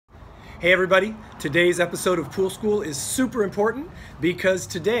Hey everybody, today's episode of Pool School is super important because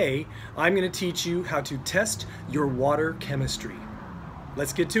today I'm going to teach you how to test your water chemistry.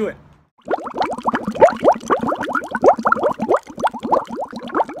 Let's get to it.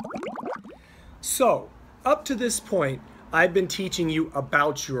 So, up to this point, I've been teaching you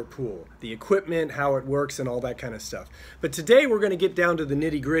about your pool, the equipment, how it works, and all that kind of stuff. But today we're going to get down to the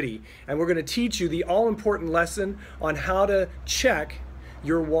nitty-gritty, and we're going to teach you the all-important lesson on how to check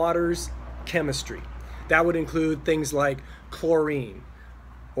your water's chemistry. That would include things like chlorine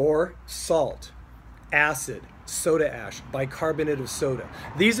or salt, acid, soda ash, bicarbonate of soda.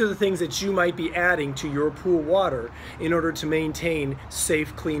 These are the things that you might be adding to your pool water in order to maintain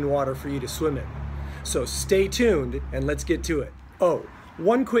safe, clean water for you to swim in. So stay tuned and let's get to it. Oh,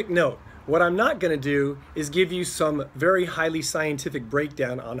 one quick note. What I'm not going to do is give you some very highly scientific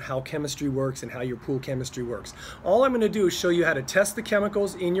breakdown on how chemistry works and how your pool chemistry works. All I'm going to do is show you how to test the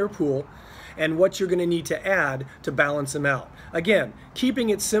chemicals in your pool and what you're going to need to add to balance them out. Again, keeping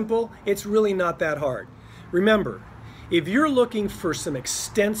it simple, it's really not that hard. Remember, if you're looking for some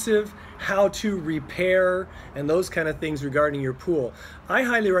extensive how to repair and those kind of things regarding your pool, I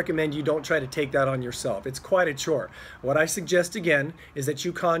highly recommend you don't try to take that on yourself. It's quite a chore. What I suggest again is that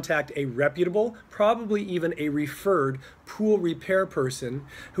you contact a reputable, probably even a referred pool repair person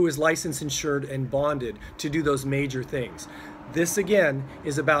who is licensed, insured, and bonded to do those major things. This again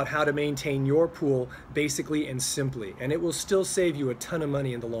is about how to maintain your pool basically and simply, and it will still save you a ton of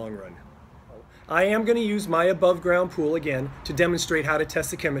money in the long run. I am going to use my above ground pool again to demonstrate how to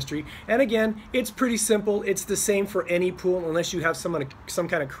test the chemistry, and again it's pretty simple. It's the same for any pool unless you have some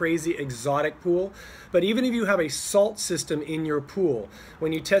kind of crazy exotic pool. But even if you have a salt system in your pool,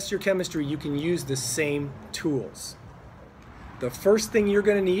 when you test your chemistry you can use the same tools. The first thing you're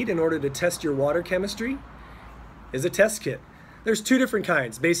going to need in order to test your water chemistry is a test kit. There's two different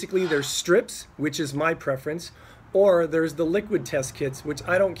kinds. Basically there's strips, which is my preference, or there's the liquid test kits, which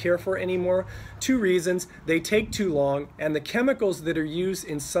I don't care for anymore. Two reasons: they take too long, and the chemicals that are used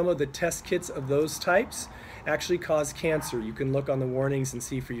in some of the test kits of those types actually cause cancer. You can look on the warnings and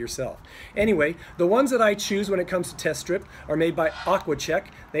see for yourself. Anyway, the ones that I choose when it comes to test strip are made by Aquacheck.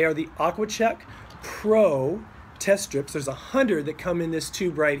 They are the Aquacheck Pro Test Strips. There's 100 that come in this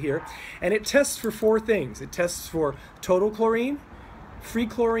tube right here, and it tests for four things. It tests for total chlorine, free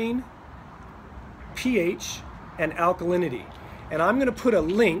chlorine, pH, and alkalinity. And I'm going to put a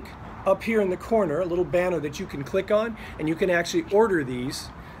link up here in the corner, a little banner that you can click on, and you can actually order these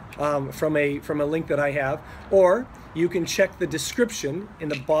from a link that I have, or you can check the description in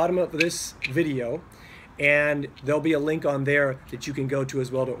the bottom of this video, and there'll be a link on there that you can go to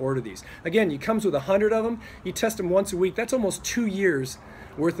as well to order these. Again, it comes with 100 of them. You test them once a week. That's almost 2 years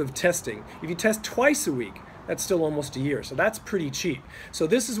worth of testing. If you test twice a week, that's still almost a year, so that's pretty cheap. So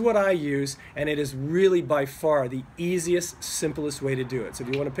this is what I use, and it is really by far the easiest, simplest way to do it. So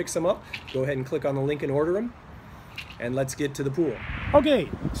if you want to pick some up, go ahead and click on the link and order them, and let's get to the pool. Okay,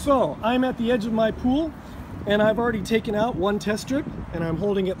 so I'm at the edge of my pool, and I've already taken out one test strip, and I'm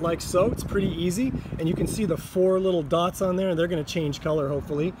holding it like so. It's pretty easy, and you can see the 4 little dots on there, and they're going to change color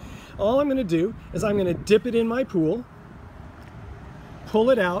hopefully. All I'm going to do is I'm going to dip it in my pool,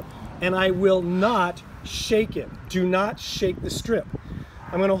 pull it out, and I will not shake it. Do not shake the strip.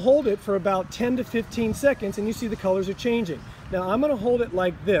 I'm going to hold it for about 10 to 15 seconds, and you see the colors are changing. Now I'm going to hold it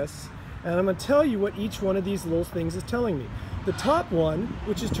like this, and I'm going to tell you what each one of these little things is telling me. The top one,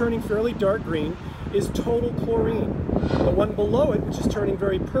 which is turning fairly dark green, is total chlorine. The one below it, which is turning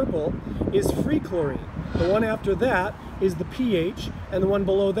very purple, is free chlorine. The one after that is the pH, and the one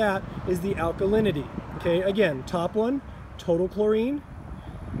below that is the alkalinity. Okay, again, top one, total chlorine.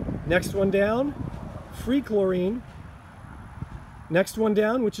 Next one down, free chlorine. Next one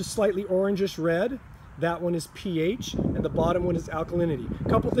down, which is slightly orangish red, that one is pH, and the bottom one is alkalinity. A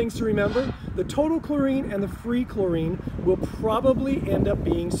couple things to remember: the total chlorine and the free chlorine will probably end up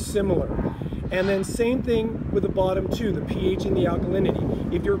being similar. And then same thing with the bottom two, the pH and the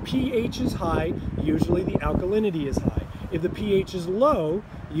alkalinity. If your pH is high, usually the alkalinity is high. If the pH is low,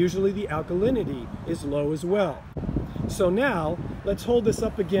 usually the alkalinity is low as well. So now, let's hold this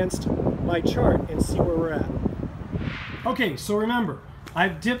up against my chart and see where we're at. Okay, so remember,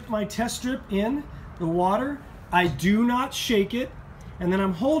 I've dipped my test strip in the water. I do not shake it, and then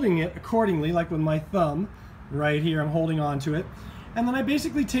I'm holding it accordingly, like with my thumb right here. I'm holding on to it, and then I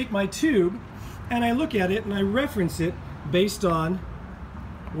basically take my tube and I look at it and I reference it based on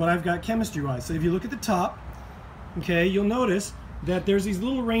what I've got chemistry wise. So if you look at the top, okay, you'll notice that there's these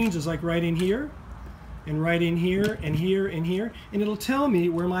little ranges, like right in here and right in here and here and here, and it'll tell me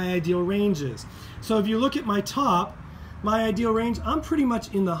where my ideal range is. So if you look at my top, my ideal range? I'm pretty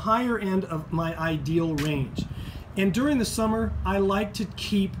much in the higher end of my ideal range. And during the summer, I like to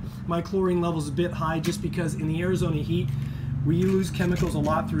keep my chlorine levels a bit high just because in the Arizona heat, we lose chemicals a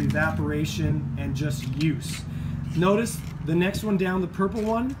lot through evaporation and just use. Notice the next one down, the purple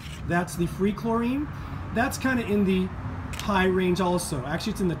one, that's the free chlorine. That's kind of in the high range also.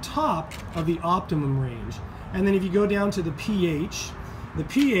 Actually, it's in the top of the optimum range. And then if you go down to the pH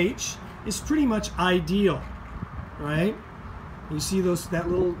is pretty much ideal, right? You see that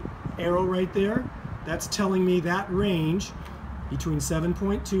little arrow right there? That's telling me that range between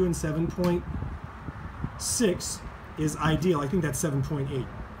 7.2 and 7.6 is ideal. I think that's 7.8.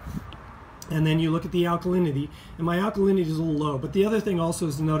 And then you look at the alkalinity, and my alkalinity is a little low. But the other thing also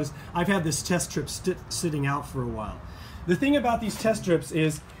is to notice, I've had this test strip sitting out for a while. The thing about these test strips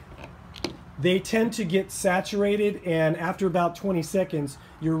is they tend to get saturated, and after about 20 seconds,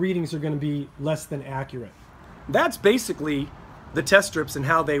 your readings are going to be less than accurate. That's basically the test strips and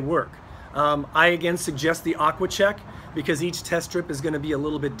how they work. I again suggest the Aquacheck because each test strip is going to be a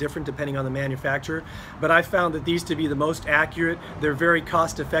little bit different depending on the manufacturer, but I found that these to be the most accurate. They're very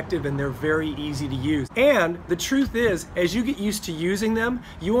cost effective and they're very easy to use. And the truth is, as you get used to using them,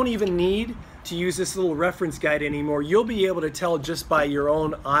 you won't even need to use this little reference guide anymore. You'll be able to tell just by your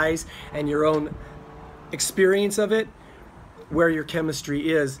own eyes and your own experience of it where your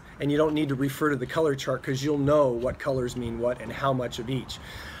chemistry is, and you don't need to refer to the color chart because you'll know what colors mean what and how much of each.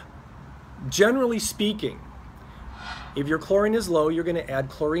 Generally speaking, if your chlorine is low, you're going to add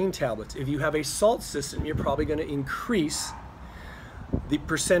chlorine tablets. If you have a salt system, you're probably going to increase the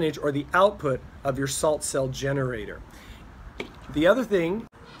percentage or the output of your salt cell generator. The other thing,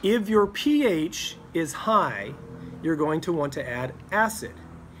 if your pH is high, you're going to want to add acid.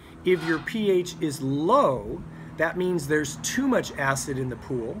 If your pH is low, that means there's too much acid in the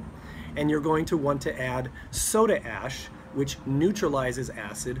pool, and you're going to want to add soda ash, which neutralizes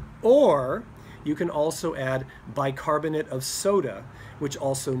acid, or you can also add bicarbonate of soda, which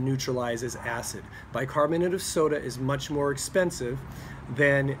also neutralizes acid. Bicarbonate of soda is much more expensive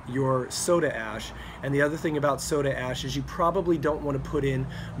than your soda ash. And the other thing about soda ash is you probably don't want to put in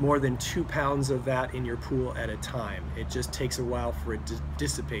more than 2 pounds of that in your pool at a time. It just takes a while for it to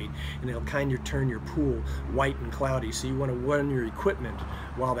dissipate, and it'll kind of turn your pool white and cloudy. So you want to run your equipment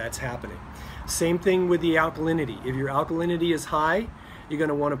while that's happening. Same thing with the alkalinity. If your alkalinity is high, you're going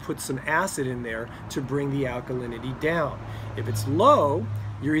to want to put some acid in there to bring the alkalinity down. If it's low,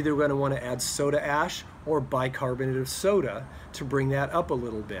 you're either going to want to add soda ash or bicarbonate of soda to bring that up a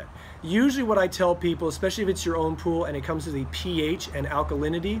little bit. Usually what I tell people, especially if it's your own pool and it comes to the pH and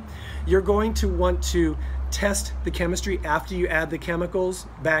alkalinity, you're going to want to test the chemistry after you add the chemicals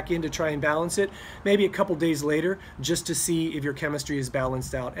back in to try and balance it, maybe a couple days later, just to see if your chemistry is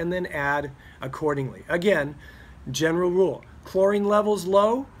balanced out, and then add accordingly. Again, general rule, chlorine levels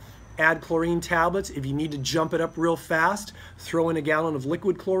low, add chlorine tablets. If you need to jump it up real fast, throw in a gallon of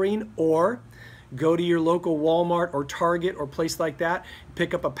liquid chlorine, or go to your local Walmart or Target or place like that,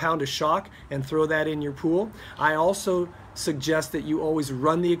 pick up a pound of shock and throw that in your pool. I also suggest that you always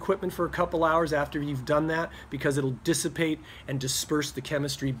run the equipment for a couple hours after you've done that, because it'll dissipate and disperse the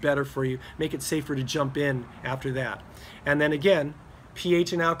chemistry better for you, make it safer to jump in after that. And then again,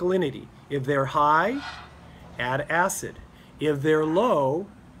 pH and alkalinity. If they're high, add acid. If they're low,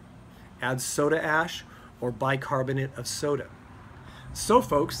 add soda ash or bicarbonate of soda. So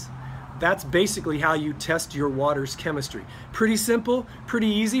folks, that's basically how you test your water's chemistry. Pretty simple, pretty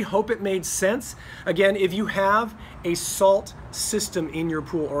easy. Hope it made sense. Again, if you have a salt system in your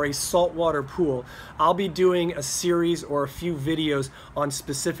pool or a saltwater pool, I'll be doing a series or a few videos on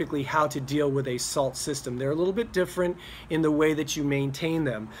specifically how to deal with a salt system. They're a little bit different in the way that you maintain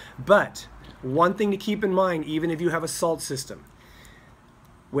them. But one thing to keep in mind, even if you have a salt system,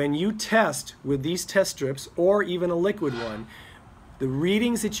 when you test with these test strips or even a liquid one, the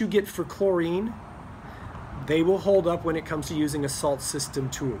readings that you get for chlorine, they will hold up when it comes to using a salt system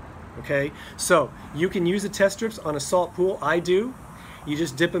tool, okay? So you can use the test strips on a salt pool. I do. You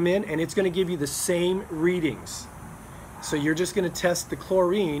just dip them in and it's going to give you the same readings. So you're just going to test the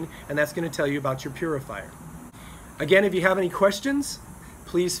chlorine, and that's going to tell you about your purifier. Again, if you have any questions,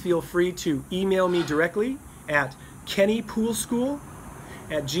 please feel free to email me directly at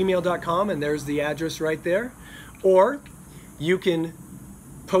kennypoolschool@gmail.com, and there's the address right there. Or you can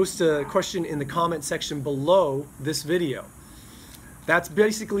post a question in the comment section below this video. That's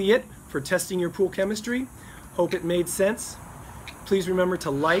basically it for testing your pool chemistry. Hope it made sense. Please remember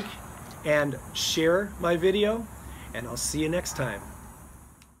to like and share my video, and I'll see you next time.